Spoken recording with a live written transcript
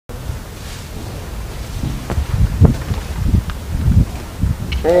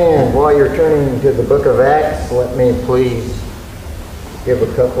And while you're turning to the book of Acts, let me please give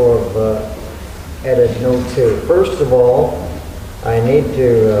a couple of added notes here. First of all, I need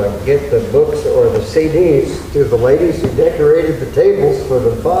to get the books or the CDs to the ladies who decorated the tables for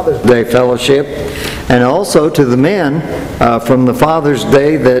the Father's Day Fellowship, and also to the men from the Father's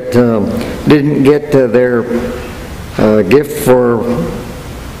Day that didn't get their gift for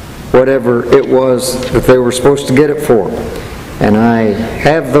whatever it was that they were supposed to get it for. And I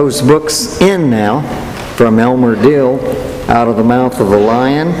have those books in now from Elmer Dill, Out of the Mouth of the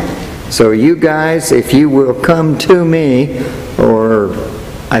Lion. So you guys, if you will come to me, or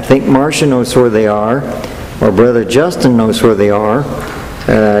I think Marcia knows where they are, or Brother Justin knows where they are,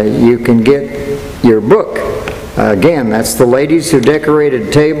 you can get your book. Again, that's the ladies who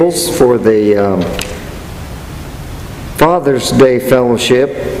decorated tables for the Father's Day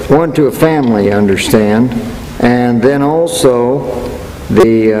Fellowship, one to a family, understand. And then also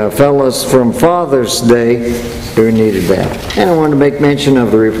the fellows from Father's Day who needed that. And I want to make mention of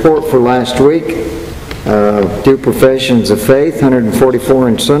the report for last week. 2 professions of faith, 144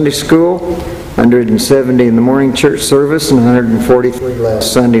 in Sunday school, 170 in the morning church service, and 143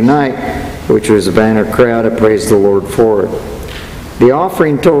 last Sunday night, which was a banner crowd. I praise the Lord for it. The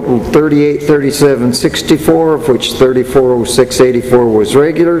offering totaled $38,37.64, of which $34,06.84 was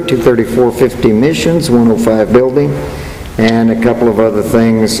regular, $234.50 missions, $105 building, and a couple of other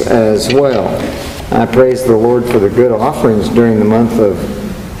things as well. I praise the Lord for the good offerings during the month of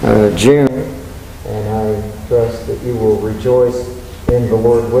June, and I trust that you will rejoice in the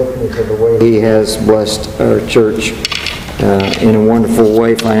Lord with me for the way He has blessed our church in a wonderful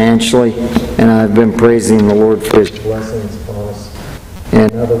way financially, and I've been praising the Lord for His blessings upon us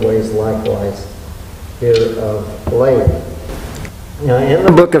and other ways likewise here of late. Now, in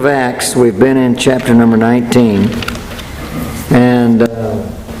the book of Acts, we've been in chapter number 19, and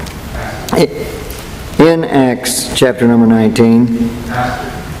in Acts chapter number 19,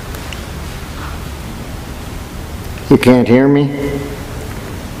 you can't hear me?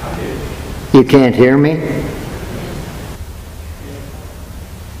 You can't hear me?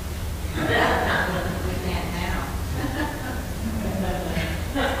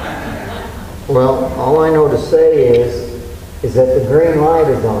 Well, all I know to say is that the green light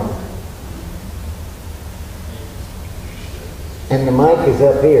is on. And the mic is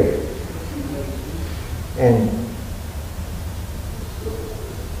up here. And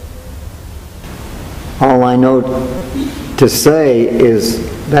all I know to say is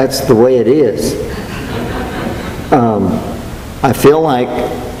that's the way it is. I feel like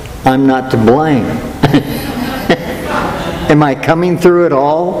I'm not to blame. Am I coming through it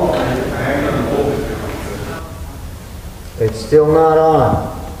all? It's still not on.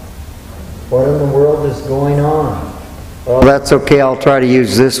 What in the world is going on? Well, that's okay. I'll try to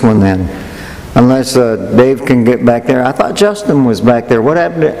use this one then. Unless Dave can get back there. I thought Justin was back there. What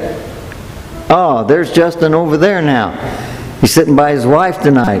happened to... Oh, there's Justin over there now. He's sitting by his wife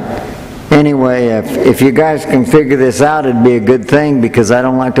tonight. Anyway, if you guys can figure this out, it'd be a good thing, because I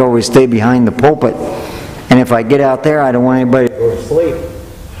don't like to always stay behind the pulpit. And if I get out there, I don't want anybody to go to sleep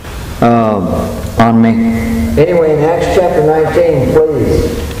on me. Anyway, in Acts chapter 19,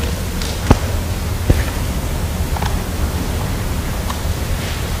 please.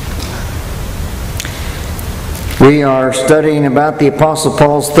 We are studying about the Apostle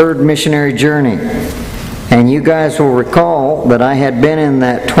Paul's third missionary journey. And you guys will recall that I had been in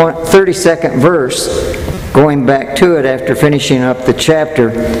that 32nd verse, going back to it after finishing up the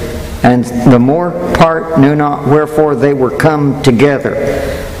chapter. And the more part knew not wherefore they were come together.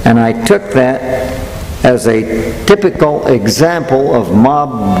 And I took that as a typical example of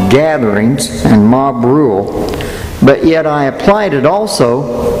mob gatherings and mob rule. But yet I applied it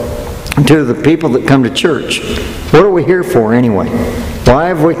also to the people that come to church. What are we here for anyway? Why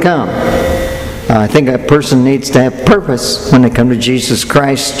have we come? I think a person needs to have purpose when they come to Jesus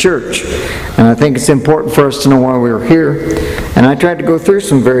Christ's church. And I think it's important for us to know why we're here. And I tried to go through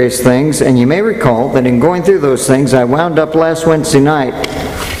some various things, and you may recall that in going through those things, I wound up last Wednesday night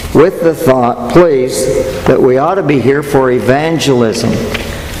with the thought, please, that we ought to be here for evangelism.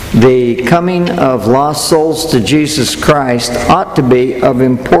 The coming of lost souls to Jesus Christ ought to be of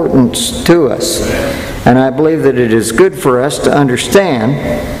importance to us. And I believe that it is good for us to understand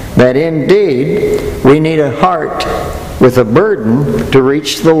that indeed we need a heart with a burden to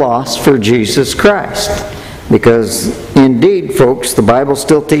reach the lost for Jesus Christ. Because indeed, folks, the Bible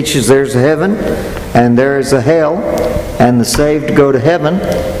still teaches there's a heaven and there is a hell, and the saved go to heaven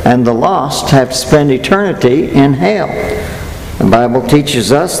and the lost have to spend eternity in hell. The Bible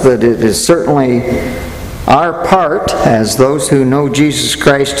teaches us that it is certainly our part as those who know Jesus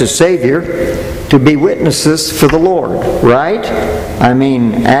Christ as Savior to be witnesses for the Lord, right? I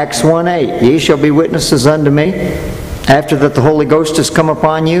mean, Acts 1:8, ye shall be witnesses unto me. After that the Holy Ghost has come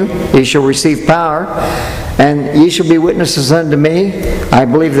upon you, ye shall receive power, and ye shall be witnesses unto me. I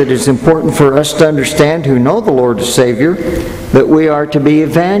believe that it's important for us to understand, who know the Lord as Savior, that we are to be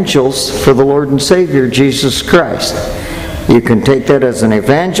evangelists for the Lord and Savior, Jesus Christ. You can take that as an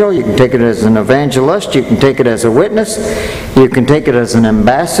evangel, you can take it as an evangelist, you can take it as a witness, you can take it as an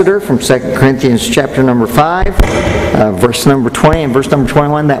ambassador from 2 Corinthians chapter number 5, verse number 20 and verse number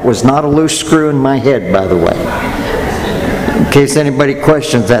 21. That was not a loose screw in my head, by the way. In case anybody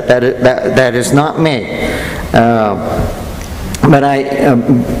questions that is not me. But I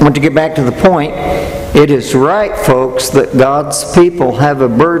want to get back to the point. It is right, folks, that God's people have a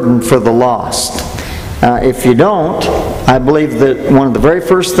burden for the lost. If you don't, I believe that one of the very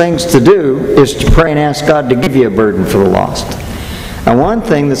first things to do is to pray and ask God to give you a burden for the lost. And one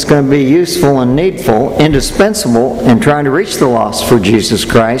thing that's going to be useful and needful, indispensable in trying to reach the lost for Jesus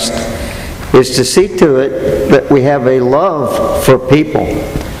Christ, is to see to it that we have a love for people.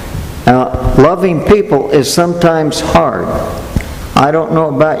 Now, loving people is sometimes hard. I don't know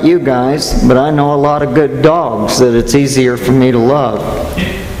about you guys, but I know a lot of good dogs that it's easier for me to love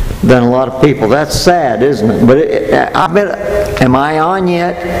than a lot of people. That's sad, isn't it? But am I on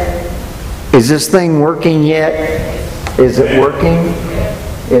yet? Is this thing working yet? Is it working?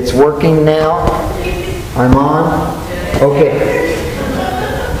 It's working now? I'm on? Okay.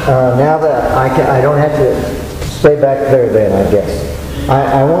 Now that I don't have to stay back there then, I guess.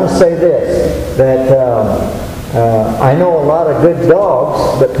 I want to say this, that I know a lot of good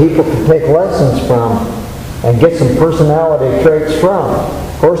dogs that people can take lessons from and get some personality traits from.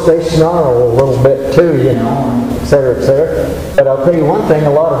 Of course, they snarl a little bit too, you know, etc., etc. But I'll tell you one thing, a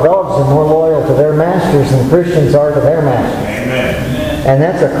lot of dogs are more loyal to their masters than Christians are to their masters. Amen. And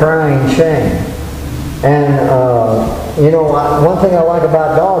that's a crying shame. And, you know, one thing I like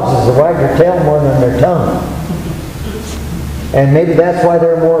about dogs is they wag their tail more than their tongue. And maybe that's why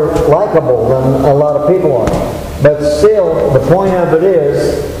they're more likable than a lot of people are. But still, the point of it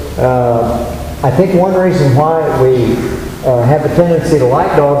is, I think one reason why we have a tendency to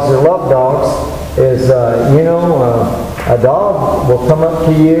like dogs or love dogs is, you know, a dog will come up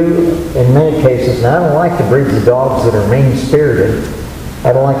to you in many cases. Now, I don't like the breeds of dogs that are mean-spirited.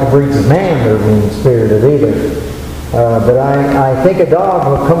 I don't like the breeds of man that are mean-spirited either. But I think a dog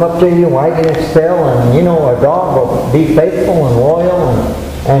will come up to you wagging its tail, and you know, a dog will be faithful and loyal,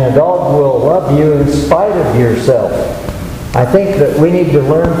 and a dog will love you in spite of yourself. I think that we need to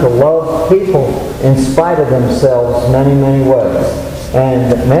learn to love people in spite of themselves many, many ways.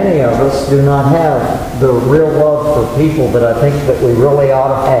 And many of us do not have the real love for people that I think that we really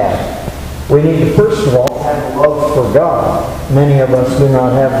ought to have. We need to first of all have love for God. Many of us do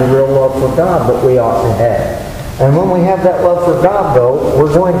not have the real love for God that we ought to have. And when we have that love for God, though,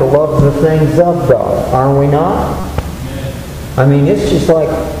 we're going to love the things of God, are we not? I mean, it's just like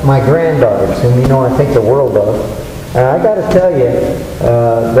my granddaughters, whom you know I think the world of. And I got to tell you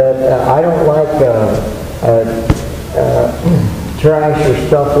that I don't like trash or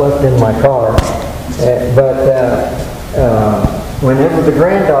stuff left in my car. But whenever the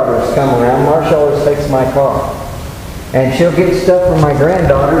granddaughters come around, Marcia always takes my car. And she'll get stuff from my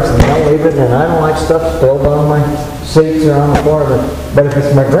granddaughters and they'll leave it, and I don't like stuff spilled on my seats or on the floor. But if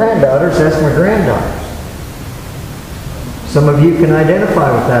it's my granddaughters, that's my granddaughters. Some of you can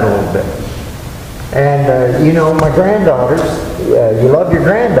identify with that a little bit. And, you know, my granddaughters, you love your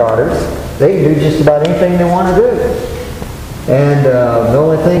granddaughters, they can do just about anything they want to do. And the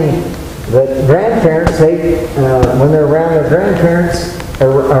only thing that grandparents, when they're around their grandparents,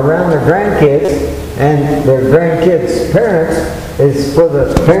 around their grandkids, and their grandkids' parents, is for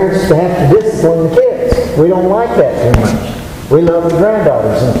the parents to have to discipline the kids. We don't like that too much. We love the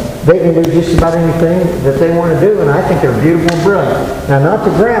granddaughters, and they can do just about anything that they want to do, and I think they're beautiful and brilliant. Now, not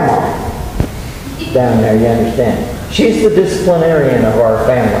the grandma down there, you understand. She's the disciplinarian of our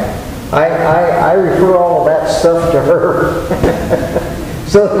family. I refer all of that stuff to her.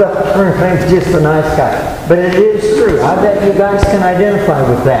 So that remains just a nice guy. But it is true. I bet you guys can identify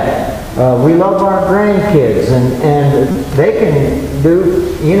with that. We love our grandkids, and they can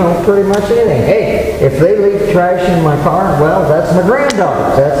do, you know, pretty much anything. Hey, if they leave trash in my car, well, that's my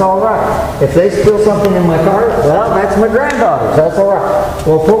granddaughters. That's all right. If they spill something in my car, well, that's my granddaughters. That's all right.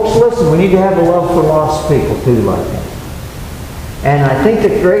 Well, folks, listen, we need to have a love for lost people, too, like that. And I think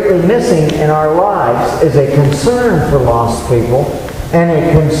that greatly missing in our lives is a concern for lost people, and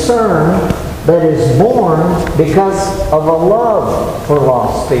a concern that is born because of a love for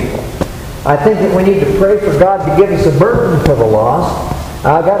lost people. I think that we need to pray for God to give us a burden for the lost.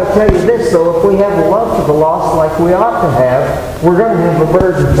 I've got to tell you this, though, if we have a love for the lost like we ought to have, we're going to have a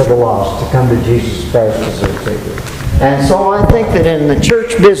burden for the lost to come to Jesus Christ as their Savior. And so I think that in the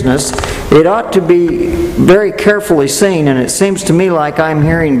church business, it ought to be very carefully seen, and it seems to me like I'm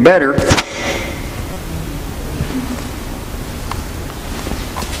hearing better.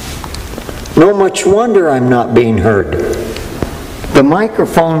 No much wonder I'm not being heard. The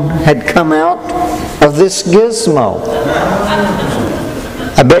microphone had come out of this gizmo.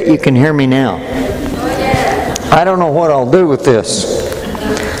 I bet you can hear me now. I don't know what I'll do with this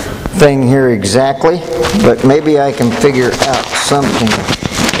thing here exactly, but maybe I can figure out something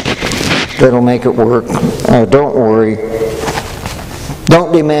that'll make it work. Don't worry.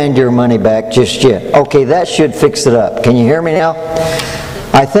 Don't demand your money back just yet. Okay, that should fix it up. Can you hear me now?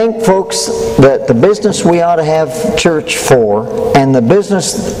 I think, folks, that the business we ought to have church for, and the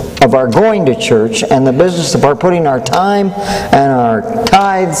business of our going to church, and the business of our putting our time and our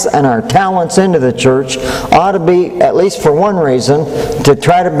tithes and our talents into the church, ought to be, at least for one reason, to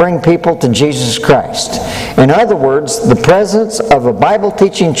try to bring people to Jesus Christ. In other words, the presence of a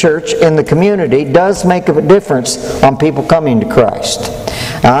Bible-teaching church in the community does make a difference on people coming to Christ.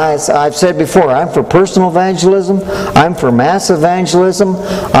 As I've said before, I'm for personal evangelism, I'm for mass evangelism,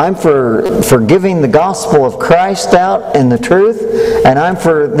 I'm for giving the gospel of Christ out in the truth, and I'm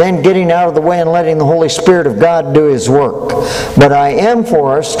for then getting out of the way and letting the Holy Spirit of God do His work. But I am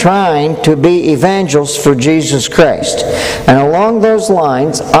for us trying to be evangelists for Jesus Christ. And along those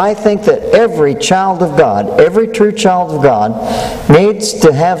lines, I think that every child of God, every true child of God, needs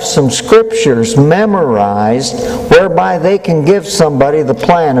to have some scriptures memorized whereby they can give somebody the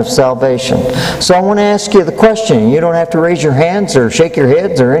plan of salvation. So I want to ask you the question. You don't have to raise your hands or shake your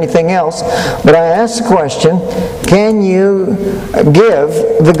heads or anything else, but I ask the question, can you give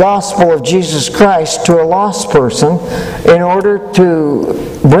the gospel of Jesus Christ to a lost person in order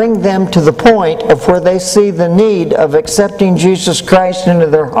to bring them to the point of where they see the need of accepting Jesus Christ into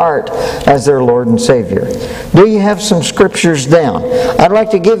their heart as their Lord and Savior? Do you have some scriptures down? I'd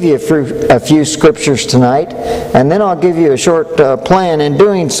like to give you a few scriptures tonight, and then I'll give you a short plan in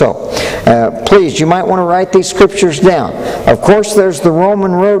doing so. Please, you might want to write these scriptures down. Of course, there's the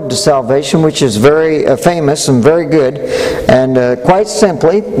Roman road to salvation, which is very famous and very good. And quite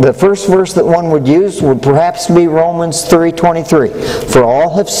simply, the first verse that one would use would perhaps be Romans 3:23. For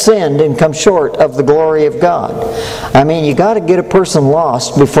all have sinned and come short of the glory of God. I mean, you got to get a person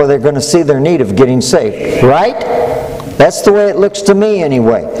lost before they're going to see their need of getting saved, right? That's the way it looks to me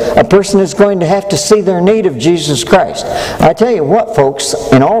anyway. A person is going to have to see their need of Jesus Christ. I tell you what, folks,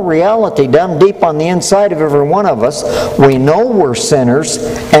 in all reality, down deep on the inside of every one of us, we know we're sinners,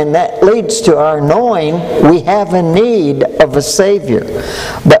 and that leads to our knowing we have a need of a Savior.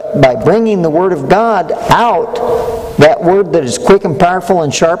 But by bringing the Word of God out, that Word that is quick and powerful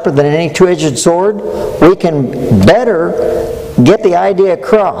and sharper than any two-edged sword, we can better get the idea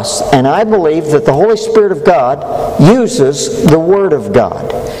across. And I believe that the Holy Spirit of God uses the Word of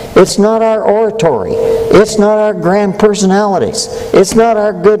God. It's not our oratory. It's not our grand personalities. It's not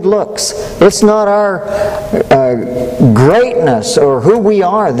our good looks. It's not our greatness or who we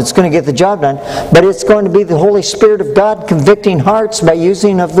are that's going to get the job done. But it's going to be the Holy Spirit of God convicting hearts by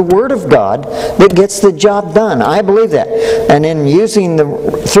using of the Word of God that gets the job done. I believe that. And in using the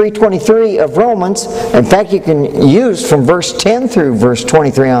 3:23 of Romans, in fact, you can use from verse 10 through verse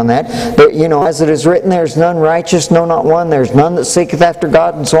 23 on that. But, you know, as it is written, there's none righteous, no, not one. There's none that seeketh after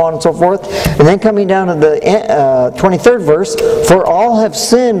God, and so on and so forth. And then coming down to the 23rd verse, for all have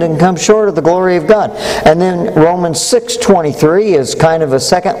sinned and come short of the glory of God. And then Romans 6:23 is kind of a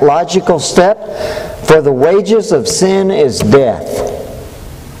second logical step. For the wages of sin is death.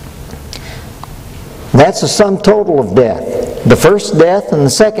 That's a sum total of death. The first death and the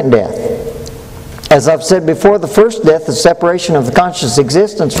second death. As I've said before, the first death is separation of the conscious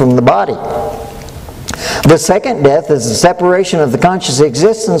existence from the body. The second death is the separation of the conscious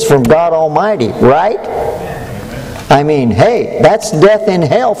existence from God Almighty, right? I mean, hey, that's death in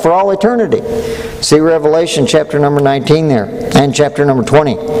hell for all eternity. See Revelation chapter number 19 there, and chapter number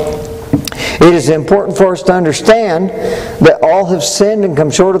 20. It is important for us to understand that all have sinned and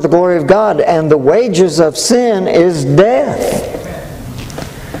come short of the glory of God, and the wages of sin is death.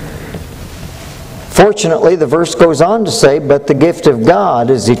 Fortunately, the verse goes on to say, but the gift of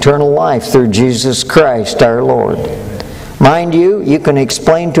God is eternal life through Jesus Christ our Lord. Mind you, you can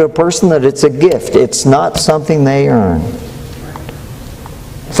explain to a person that it's a gift. It's not something they earn.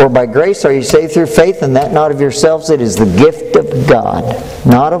 For by grace are you saved through faith, and that not of yourselves. It is the gift of God,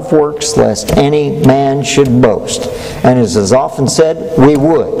 not of works, lest any man should boast. And as is often said, we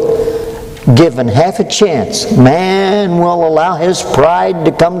would. given half a chance, man will allow his pride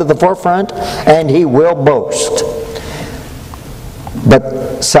to come to the forefront and he will boast.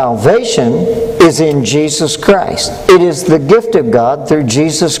 But salvation is in Jesus Christ. It is the gift of God through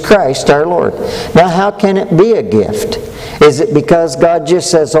Jesus Christ our Lord. Now, how can it be a gift? Is it because God just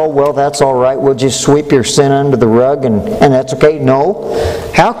says, oh, well, that's all right, we'll just sweep your sin under the rug and that's okay? No.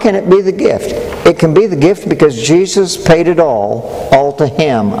 How can it be the gift? It can be the gift because Jesus paid it all to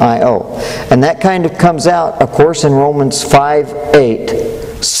Him I owe. And that kind of comes out, of course, in Romans 5:8.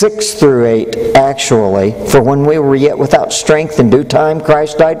 6 through 8, actually. For when we were yet without strength, in due time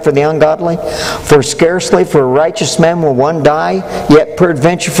Christ died for the ungodly. For scarcely for a righteous man will one die, yet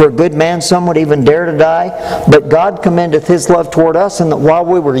peradventure for a good man some would even dare to die. But God commendeth His love toward us, in that while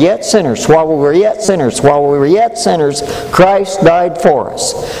we were yet sinners, Christ died for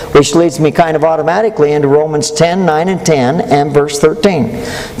us. Which leads me kind of automatically into Romans 10, 9 and 10, and verse 13.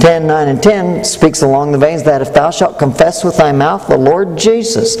 10, 9 and 10 speaks along the veins that if thou shalt confess with thy mouth the Lord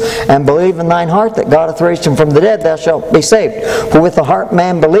Jesus, and believe in thine heart that God hath raised Him from the dead, thou shalt be saved. For with the heart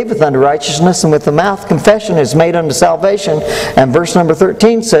man believeth unto righteousness, and with the mouth confession is made unto salvation. And verse number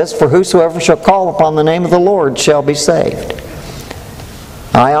 13 says, for whosoever shall call upon the name of the Lord shall be saved.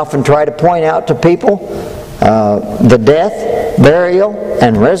 I often try to point out to people the death, burial,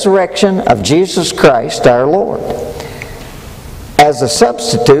 and resurrection of Jesus Christ our Lord as a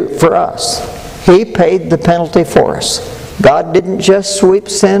substitute for us. He paid the penalty for us. God didn't just sweep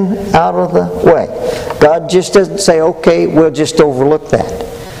sin out of the way. God just doesn't say, okay, we'll just overlook that.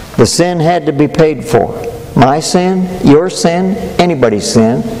 The sin had to be paid for. My sin, your sin, anybody's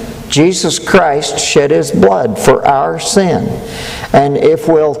sin. Jesus Christ shed His blood for our sin. And if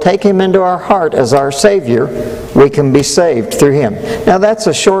we'll take Him into our heart as our Savior, we can be saved through Him. Now that's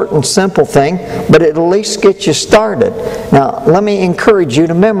a short and simple thing, but it'll at least get you started. Now let me encourage you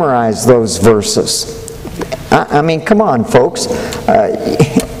to memorize those verses. I mean, come on, folks.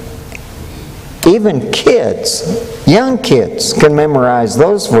 Even kids, young kids, can memorize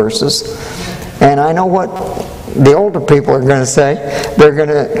those verses. And I know what the older people are going to say. They're going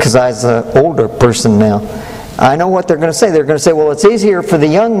to, because I was an older person now, I know what they're going to say. They're going to say, well, it's easier for the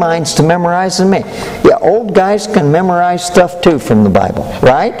young minds to memorize than me. Yeah, old guys can memorize stuff too from the Bible,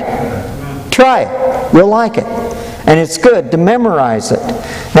 right? Try it. You'll like it. And it's good to memorize it.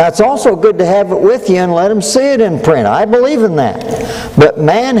 Now, it's also good to have it with you and let them see it in print. I believe in that. But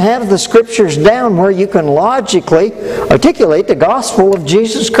man, have the Scriptures down where you can logically articulate the gospel of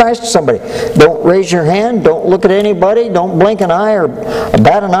Jesus Christ to somebody. Don't raise your hand. Don't look at anybody. Don't blink an eye or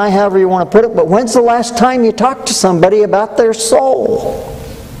bat an eye, however you want to put it. But when's the last time you talked to somebody about their soul?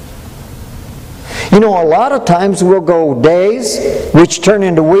 You know, a lot of times we'll go days, which turn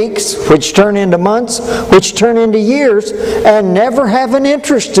into weeks, which turn into months, which turn into years, and never have an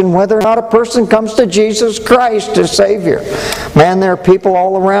interest in whether or not a person comes to Jesus Christ as Savior. Man, there are people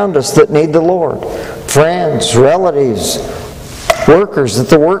all around us that need the Lord. Friends, relatives, workers at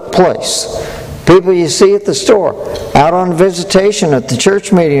the workplace, people you see at the store, out on visitation at the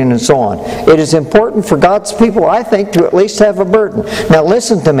church meeting and so on. It is important for God's people, I think, to at least have a burden. Now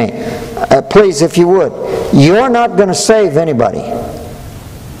listen to me, please, if you would. You're not going to save anybody.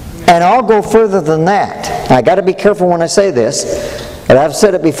 And I'll go further than that. I got to be careful when I say this. And I've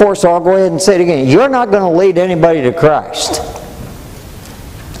said it before, so I'll go ahead and say it again. You're not going to lead anybody to Christ.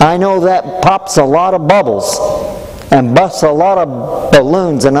 I know that pops a lot of bubbles and busts a lot of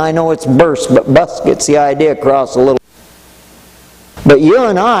balloons, and I know it's burst, but bust gets the idea across a little. But you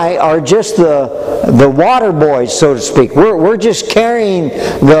and I are just the water boys, so to speak. We're just carrying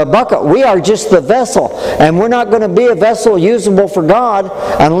the bucket. We are just the vessel. And we're not going to be a vessel usable for God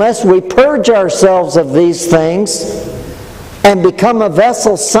unless we purge ourselves of these things and become a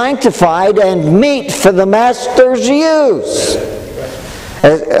vessel sanctified and meet for the Master's use.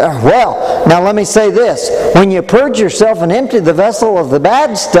 Well, now let me say this. When you purge yourself and empty the vessel of the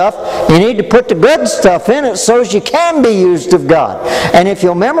bad stuff, you need to put the good stuff in it so as you can be used of God. And if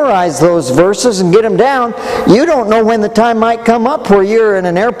you'll memorize those verses and get them down, you don't know when the time might come up where you're in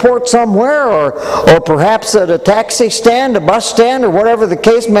an airport somewhere or perhaps at a taxi stand, a bus stand, or whatever the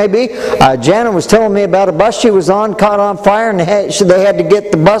case may be. Jana was telling me about a bus she was on, caught on fire, and they had to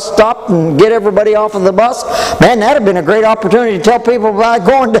get the bus stopped and get everybody off of the bus. Man, that would have been a great opportunity to tell people about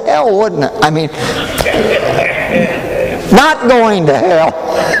going to hell, wouldn't it? I mean, not going to hell.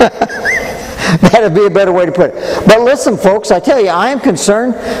 That'd be a better way to put it. But listen, folks, I tell you, I am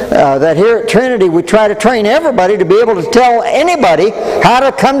concerned that here at Trinity we try to train everybody to be able to tell anybody how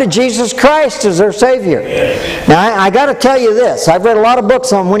to come to Jesus Christ as their Savior. Now, I got to tell you this. I've read a lot of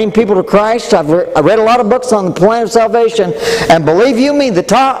books on winning people to Christ. I've read a lot of books on the plan of salvation. And believe you me,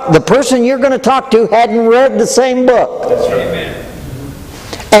 the person you're going to talk to hadn't read the same book. That's right. Amen.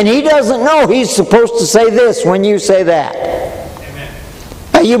 And he doesn't know he's supposed to say this when you say that. Amen.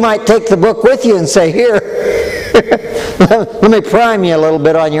 Now, you might take the book with you and say, here, let me prime you a little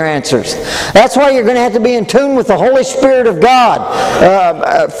bit on your answers. That's why you're going to have to be in tune with the Holy Spirit of God.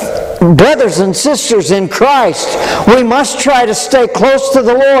 Brothers and sisters in Christ, we must try to stay close to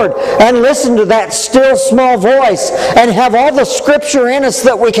the Lord and listen to that still small voice and have all the Scripture in us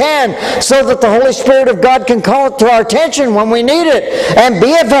that we can so that the Holy Spirit of God can call it to our attention when we need it and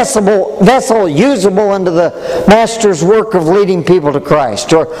be a vessel usable unto the Master's work of leading people to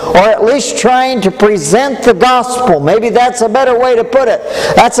Christ, or at least trying to present the gospel. Maybe that's a better way to put it.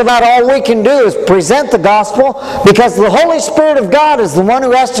 That's about all we can do is present the gospel, because the Holy Spirit of God is the one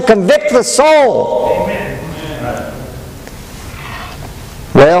who has to convict the soul. Amen.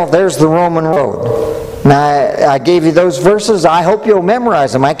 Well, there's the Roman road. Now, I gave you those verses. I hope you'll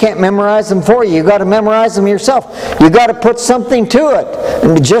memorize them. I can't memorize them for you. You've got to memorize them yourself. You've got to put something to it.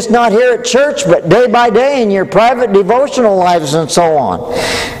 And just not here at church, but day by day in your private devotional lives and so on.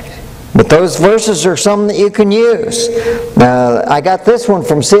 But those verses are some that you can use. Now, I got this one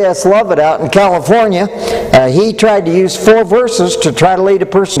from C.S. Lovett out in California. He tried to use 4 verses to try to lead a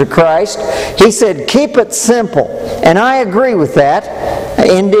person to Christ. He said, keep it simple. And I agree with that,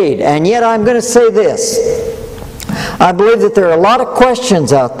 indeed. And yet I'm going to say this. I believe that there are a lot of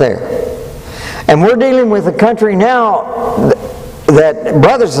questions out there. And we're dealing with a country now that,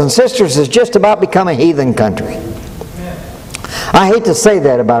 brothers and sisters, has just about become a heathen country. I hate to say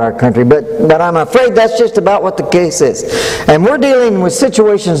that about our country, but I'm afraid that's just about what the case is. And we're dealing with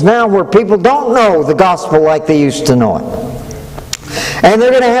situations now where people don't know the gospel like they used to know it. And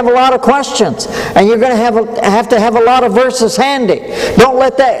they're going to have a lot of questions. And you're going to have to have a lot of verses handy. Don't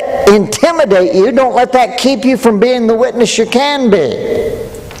let that intimidate you. Don't let that keep you from being the witness you can be.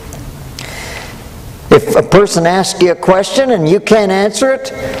 If a person asks you a question and you can't answer it,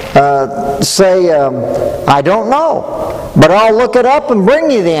 say, I don't know, but I'll look it up and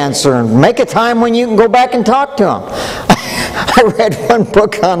bring you the answer, and make a time when you can go back and talk to them. I read one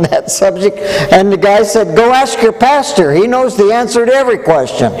book on that subject, and the guy said, go ask your pastor. He knows the answer to every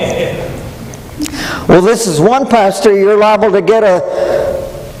question. Well, this is one pastor you're liable to get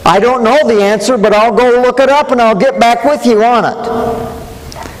I don't know the answer, but I'll go look it up and I'll get back with you on it.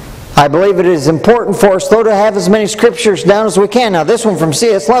 I believe it is important for us, though, to have as many scriptures down as we can. Now, this one from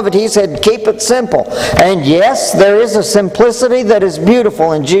C.S. Lovett, he said, keep it simple. And yes, there is a simplicity that is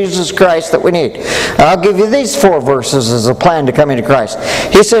beautiful in Jesus Christ that we need. I'll give you these 4 verses as a plan to come into Christ.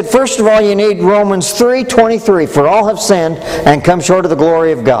 He said, first of all, you need Romans 3:23, for all have sinned and come short of the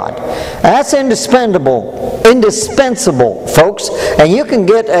glory of God. That's indispensable, folks. And you can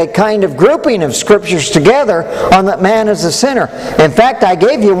get a kind of grouping of scriptures together on that man is a sinner. In fact, I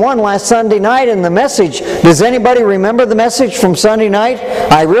gave you one last Sunday night in the message. Does anybody remember the message from Sunday night?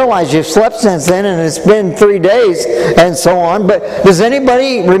 I realize you've slept since then and it's been 3 days and so on, but does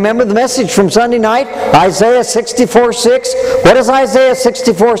anybody remember the message from Sunday night? Isaiah 64:6. What does Isaiah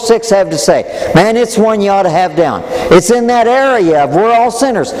 64:6 have to say? Man, it's one you ought to have down. It's in that area of we're all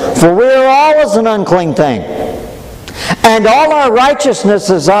sinners, for we are all as an unclean thing, and all our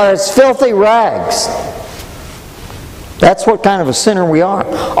righteousnesses are as filthy rags. That's what kind of a sinner we are.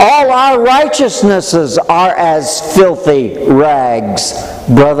 All our righteousnesses are as filthy rags,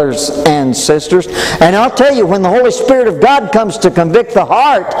 brothers and sisters. And I'll tell you, when the Holy Spirit of God comes to convict the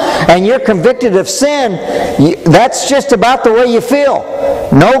heart, and you're convicted of sin, that's just about the way you feel.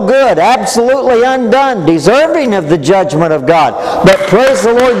 No good, absolutely undone, deserving of the judgment of God. But praise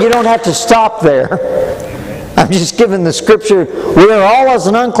the Lord, you don't have to stop there. I'm just giving the scripture. We are all as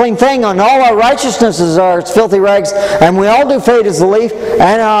an unclean thing, and all our righteousnesses are as filthy rags, and we all do fade as the leaf,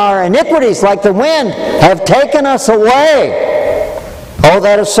 and our iniquities, like the wind, have taken us away. Oh,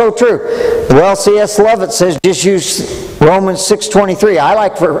 that is so true. Well, C.S. Lovett says just use Romans 6:23.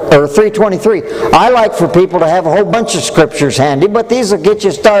 Or 3:23. I like for people to have a whole bunch of scriptures handy, but these will get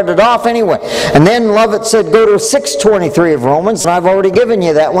you started off anyway. And then Lovett said go to 6:23 of Romans, and I've already given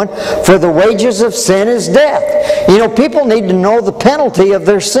you that one. For the wages of sin is death. You know, people need to know the penalty of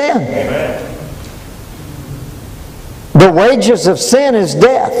their sin. Amen. The wages of sin is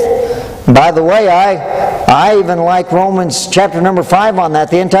death. By the way, I even like Romans chapter number 5 on that.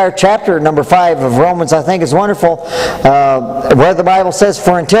 The entire chapter number 5 of Romans, I think, is wonderful. Where the Bible says,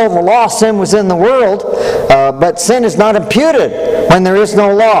 "For until the law, sin was in the world, but sin is not imputed when there is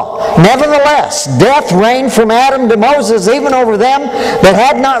no law. Nevertheless, death reigned from Adam to Moses, even over them that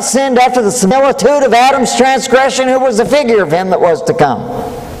had not sinned after the similitude of Adam's transgression, who was the figure of him that was to come."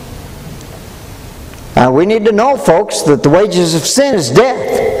 We need to know, folks, that the wages of sin is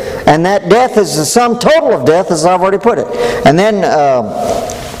death. And that death is the sum total of death, as I've already put it. And then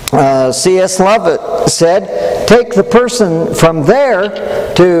C.S. Lovett said, take the person from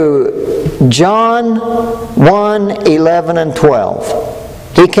there to John 1, 11 and 12.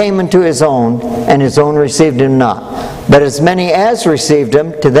 He came into his own, and his own received him not. But as many as received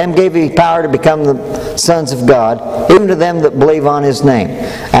him, to them gave he power to become the sons of God, even to them that believe on his name.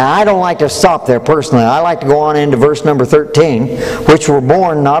 And I don't like to stop there personally. I like to go on into verse number 13, which were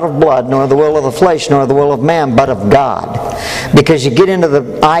born not of blood, nor the will of the flesh, nor the will of man, but of God. Because you get into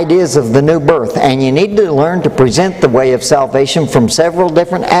the ideas of the new birth, and you need to learn to present the way of salvation from several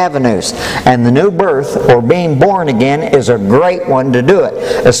different avenues. And the new birth, or being born again, is a great one to do it,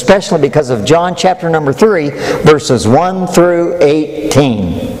 especially because of John chapter number 3, verses 1 through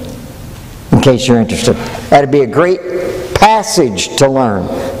 18, in case you're interested. That'd be a great passage to learn.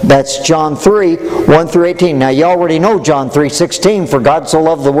 That's John 3, 1 through 18. Now you already know John 3:16, "For God so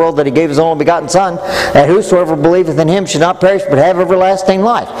loved the world that He gave His only begotten Son, that whosoever believeth in Him should not perish but have everlasting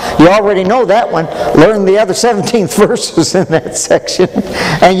life." You already know that one. Learn the other 17th verses in that section,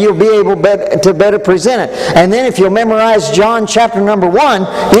 and you'll be able to better present it. And then if you'll memorize John chapter number 1,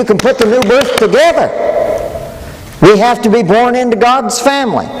 you can put the new birth together. We have to be born into God's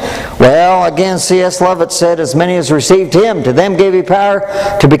family. Well, again, C.S. Lovett said, "As many as received Him, to them gave He power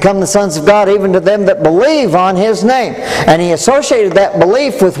to become the sons of God, even to them that believe on His name." And he associated that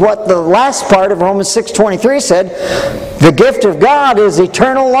belief with what the last part of Romans 6:23 said, "The gift of God is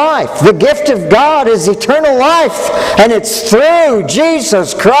eternal life." The gift of God is eternal life. And it's through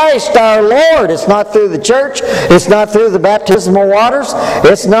Jesus Christ our Lord. It's not through the church. It's not through the baptismal waters.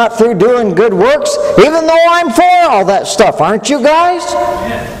 It's not through doing good works, even though I'm for all that stuff. Aren't you guys?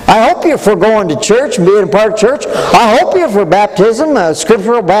 I hope you're for going to church and being a part of church. I hope you're for baptism,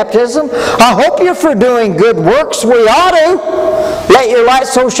 scriptural baptism. I hope you're for doing good works. We ought to. Let your light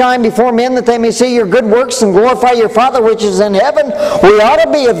so shine before men that they may see your good works and glorify your Father which is in heaven. We ought to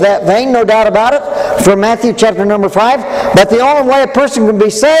be of that vein, no doubt about it, from Matthew chapter number 5. But the only way a person can be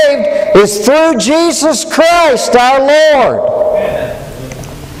saved is through Jesus Christ our Lord.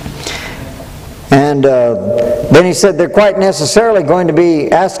 And then he said they're quite necessarily going to be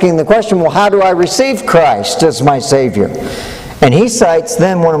asking the question, well, how do I receive Christ as my Savior? And he cites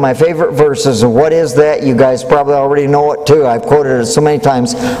then one of my favorite verses, and what is that? You guys probably already know it too. I've quoted it so many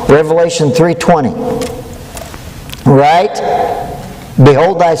times. Revelation 3:20. Right?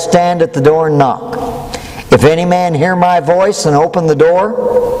 "Behold, I stand at the door and knock. If any man hear my voice and open the door,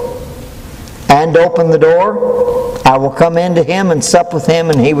 I will come into him and sup with him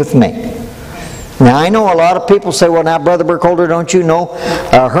and he with me." Now, I know a lot of people say, well, now, Brother Burkholder, don't you know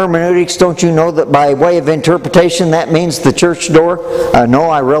hermeneutics? Don't you know that by way of interpretation that means the church door? No,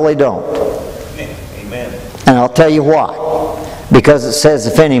 I really don't. Amen. And I'll tell you why. Because it says,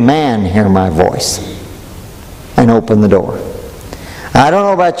 if any man hear my voice and open the door. I don't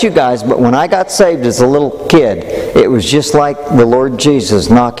know about you guys, but when I got saved as a little kid, it was just like the Lord Jesus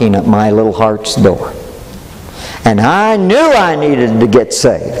knocking at my little heart's door. And I knew I needed to get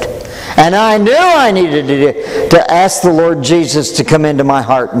saved. And I knew I needed to ask the Lord Jesus to come into my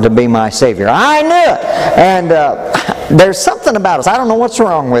heart and to be my Savior. I knew it. And there's something about us. I don't know what's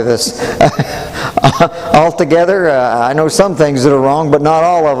wrong with us altogether. I know some things that are wrong, but not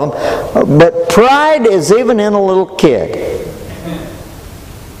all of them. But pride is even in a little kid.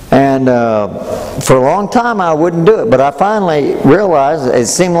 And for a long time I wouldn't do it. But I finally realized it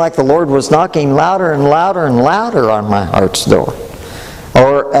seemed like the Lord was knocking louder and louder and louder on my heart's door.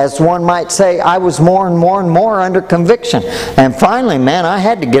 Or as one might say, I was more and more and more under conviction. And finally, man, I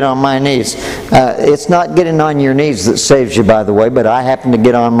had to get on my knees. It's not getting on your knees that saves you, by the way, but I happened to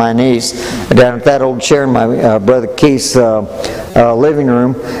get on my knees down at that old chair in my brother Keith's living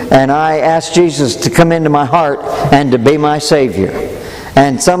room. And I asked Jesus to come into my heart and to be my Savior.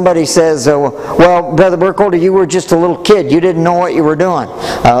 And somebody says, well, Brother Burkholder, you were just a little kid. You didn't know what you were doing.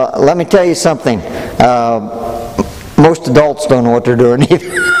 Let me tell you something. Most adults don't know what they're doing either.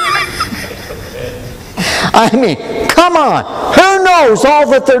 I mean, come on. Who knows all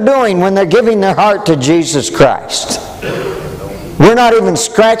that they're doing when they're giving their heart to Jesus Christ? We're not even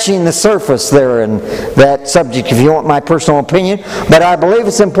scratching the surface there in that subject, if you want my personal opinion. But I believe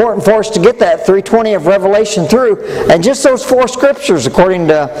it's important for us to get that 3:20 of Revelation through. And just those 4 scriptures, according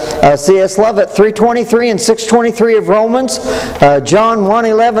to C.S. Lovett, 3:23 and 6:23 of Romans, John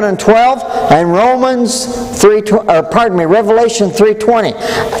 1:11 and 12, and Revelation 3:20.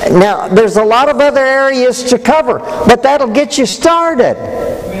 Now, there's a lot of other areas to cover, but that'll get you started.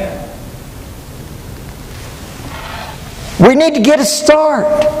 We need to get a start.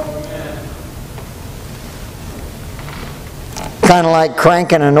 Kind of like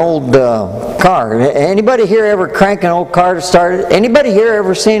cranking an old car. Anybody here ever crank an old car to start it? Anybody here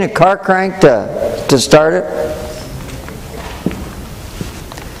ever seen a car crank to start it?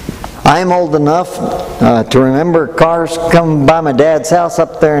 I am old enough to remember cars coming by my dad's house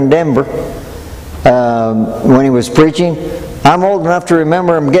up there in Denver when he was preaching. I'm old enough to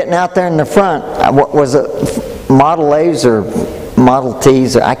remember him getting out there in the front. What was it? Model A's or Model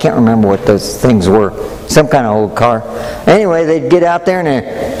T's, I can't remember what those things were. Some kind of old car. Anyway, they'd get out there and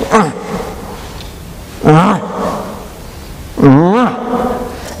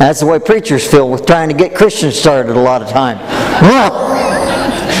that's the way preachers feel with trying to get Christians started a lot of time.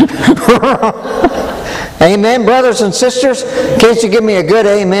 Amen, brothers and sisters. Can't you give me a good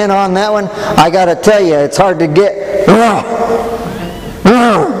amen on that one? I got to tell you, it's hard to get.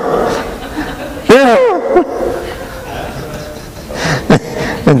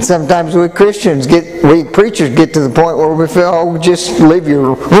 And sometimes we preachers get to the point where we feel, oh, just leave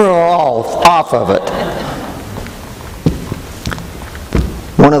your off of it.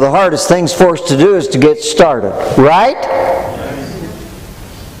 One of the hardest things for us to do is to get started, right?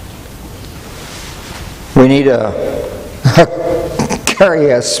 We need to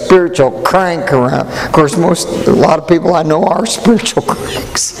carry a spiritual crank around. Of course, a lot of people I know are spiritual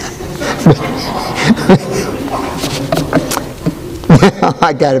cranks.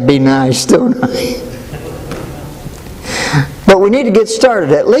 I got to be nice, don't I? But we need to get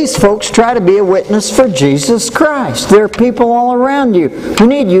started. At least, folks, try to be a witness for Jesus Christ. There are people all around you who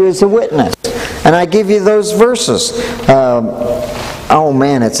need you as a witness. And I give you those verses. Oh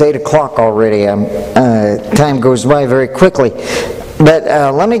man, it's 8 o'clock already. Time goes by very quickly. But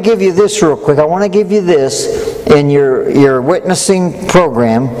let me give you this real quick. I want to give you this in your witnessing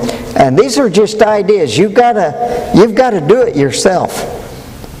program. And these are just ideas. You've got to do it yourself.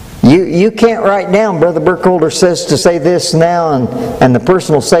 You can't write down, Brother Burkholder says to say this now, and the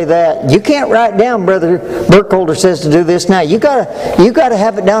person will say that. You can't write down, Brother Burkholder says to do this now. You got to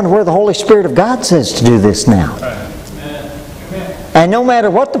have it down to where the Holy Spirit of God says to do this now. And no matter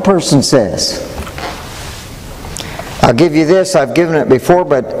what the person says. I'll give you this. I've given it before,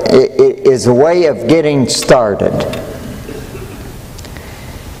 but it is a way of getting started.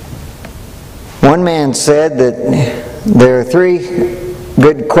 One man said that there are 3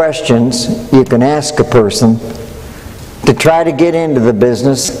 good questions you can ask a person to try to get into the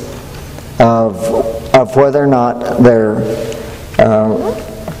business of whether or not they're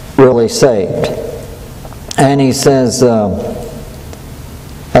really saved. And he says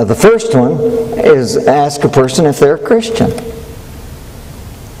the first one is ask a person if they're a Christian.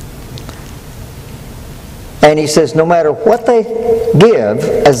 And he says no matter what they give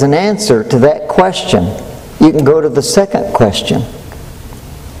as an answer to that question, you can go to the second question.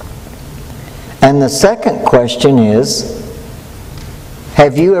 And the second question is,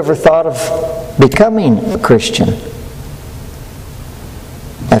 have you ever thought of becoming a Christian?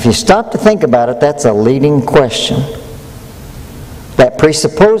 Now, if you stop to think about it, that's a leading question. That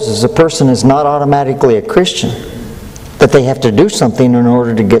presupposes a person is not automatically a Christian, that they have to do something in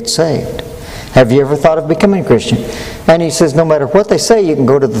order to get saved. Have you ever thought of becoming a Christian? And he says no matter what they say, you can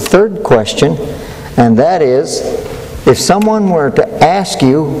go to the third question, and that is, if someone were to ask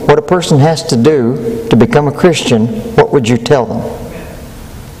you what a person has to do to become a Christian, what would you tell them?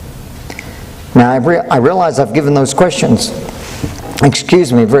 Now, I realize I've given those questions,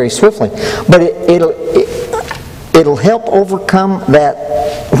 very swiftly, but it'll help overcome that,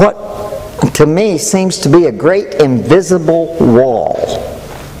 what to me seems to be a great invisible wall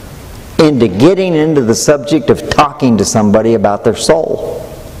into getting into the subject of talking to somebody about their soul.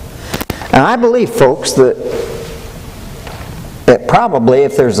 And I believe, folks, that probably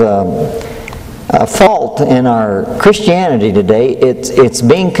if there's a fault in our Christianity today, it's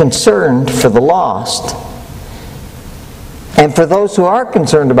being concerned for the lost. And for those who are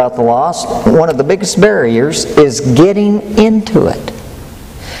concerned about the lost, one of the biggest barriers is getting into it.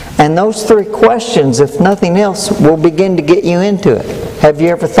 And those 3 questions, if nothing else, will begin to get you into it. Have you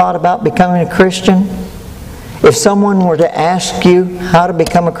ever thought about becoming a Christian? If someone were to ask you how to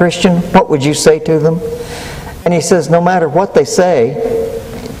become a Christian, what would you say to them? And he says, no matter what they say,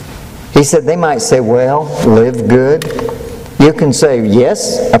 he said they might say, well, live good. You can say,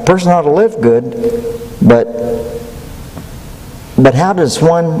 yes, a person ought to live good, but how does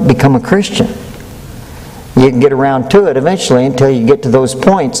one become a Christian? You can get around to it eventually until you get to those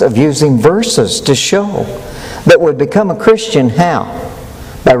points of using verses to show that we become a Christian. How?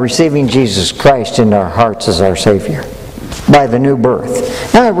 By receiving Jesus Christ into our hearts as our Savior. By the new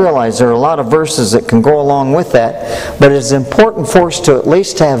birth. Now I realize there are a lot of verses that can go along with that, but it's important for us to at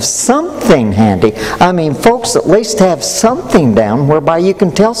least have something handy. I mean, folks, at least have something down whereby you can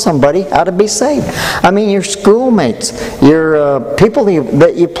tell somebody how to be saved. I mean, your schoolmates, your people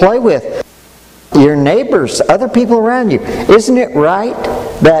that you play with, your neighbors, other people around you. Isn't it right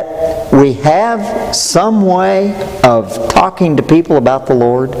that we have some way of talking to people about the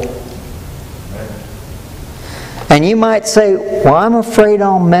Lord? And you might say, well, I'm afraid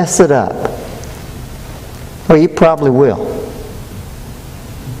I'll mess it up. Well, you probably will.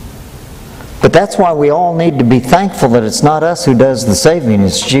 But that's why we all need to be thankful that it's not us who does the saving,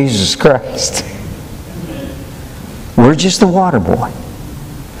 it's Jesus Christ. We're just the water boy.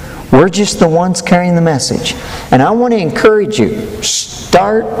 We're just the ones carrying the message. And I want to encourage you,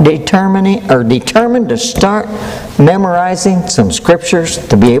 determined to start memorizing some scriptures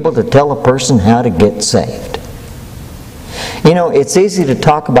to be able to tell a person how to get saved. You know, it's easy to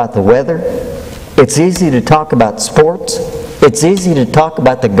talk about the weather. It's easy to talk about sports. It's easy to talk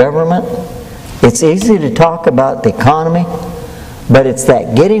about the government. It's easy to talk about the economy. But it's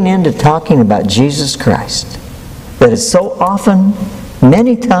that getting into talking about Jesus Christ that is so often,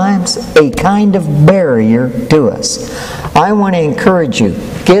 many times, a kind of barrier to us. I want to encourage you,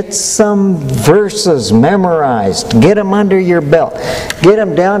 get some verses memorized. Get them under your belt. Get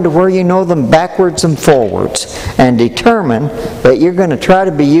them down to where you know them backwards and forwards. And determine that you're going to try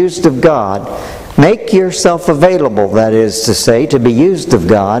to be used of God. Make yourself available, that is to say, to be used of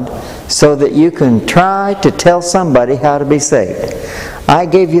God, so that you can try to tell somebody how to be saved. I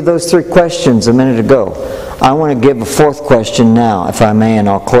gave you those 3 questions a minute ago. I want to give a 4th question now, if I may, and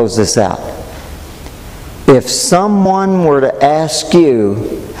I'll close this out. If someone were to ask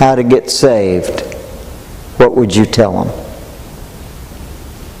you how to get saved, what would you tell them?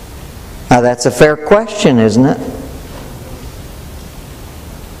 Now that's a fair question, isn't it?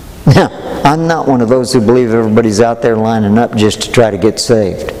 Now, I'm not one of those who believe everybody's out there lining up just to try to get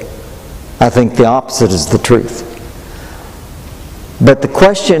saved. I think the opposite is the truth. But the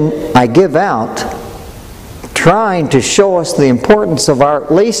question I give out, trying to show us the importance of our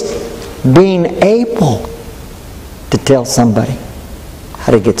at least being able to tell somebody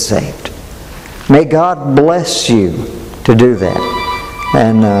how to get saved. May God bless you to do that.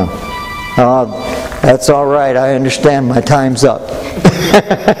 And that's all right. I understand my time's up.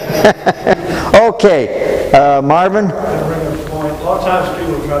 Okay, Marvin? A lot of times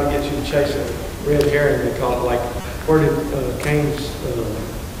people will try to get you to chase a red herring. They call it, like, where did Cain's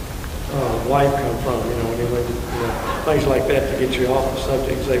wife come from? Anyway, things like that to get you off the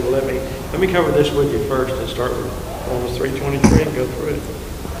subject. Say, well, let me cover this with you first and start with Romans 3:23 and go through it.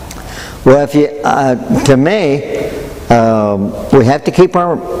 Well, if you, to me, we have to keep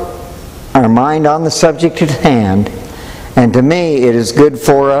our mind on the subject at hand, and to me, it is good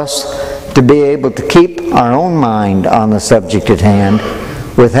for us to be able to keep our own mind on the subject at hand,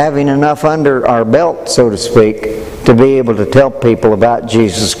 with having enough under our belt, so to speak, to be able to tell people about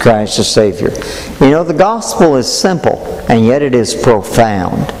Jesus Christ the Savior. You know, the gospel is simple, and yet it is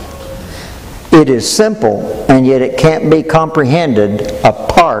profound. It is simple, and yet it can't be comprehended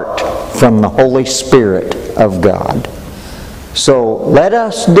apart from the Holy Spirit of God. So let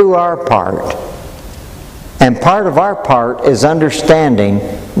us do our part. And part of our part is understanding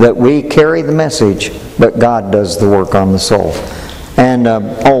that we carry the message, but God does the work on the soul. And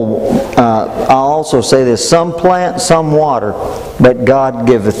I'll also say this: some plant, some water, but God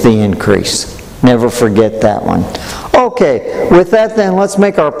giveth the increase. Never forget that one. Okay, with that then, let's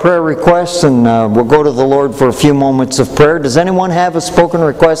make our prayer requests, and we'll go to the Lord for a few moments of prayer. Does anyone have a spoken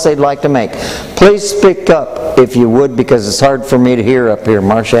request they'd like to make? Please speak up if you would, because it's hard for me to hear up here.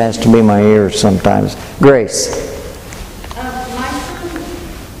 Marcia has to be my ears sometimes. Grace. My son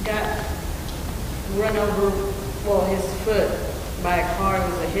got run over, well, his foot by a car. It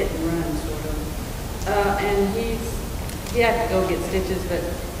was a hit and run, sort of. And he had to go get stitches, but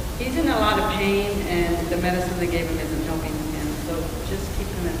he's in a lot of pain, and the medicine they gave him isn't helping him. So just keep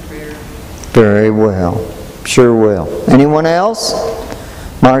him in prayer. Very well. Sure will. Anyone else?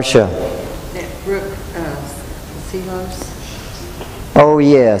 Marcia. Brooke Seahorse. Oh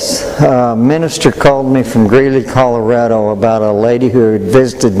yes. A minister called me from Greeley, Colorado about a lady who had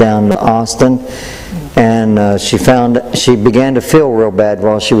visited down to Austin. And she began to feel real bad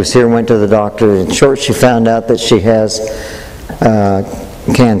while she was here, went to the doctor. In short, she found out that she has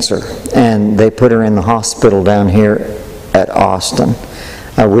cancer, and they put her in the hospital down here at Austin.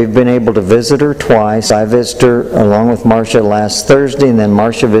 We've been able to visit her twice. I visited her along with Marcia last Thursday, and then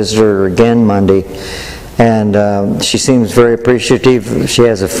Marcia visited her again Monday. And she seems very appreciative. She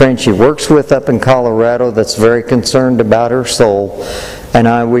has a friend she works with up in Colorado that's very concerned about her soul. And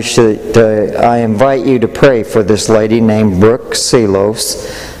I wish that I invite you to pray for this lady named Brooke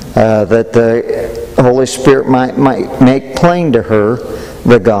Selos, that the Holy Spirit might make plain to her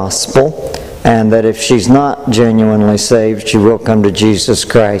the gospel, and that if she's not genuinely saved, she will come to Jesus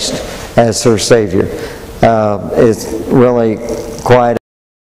Christ as her Savior. It's really quite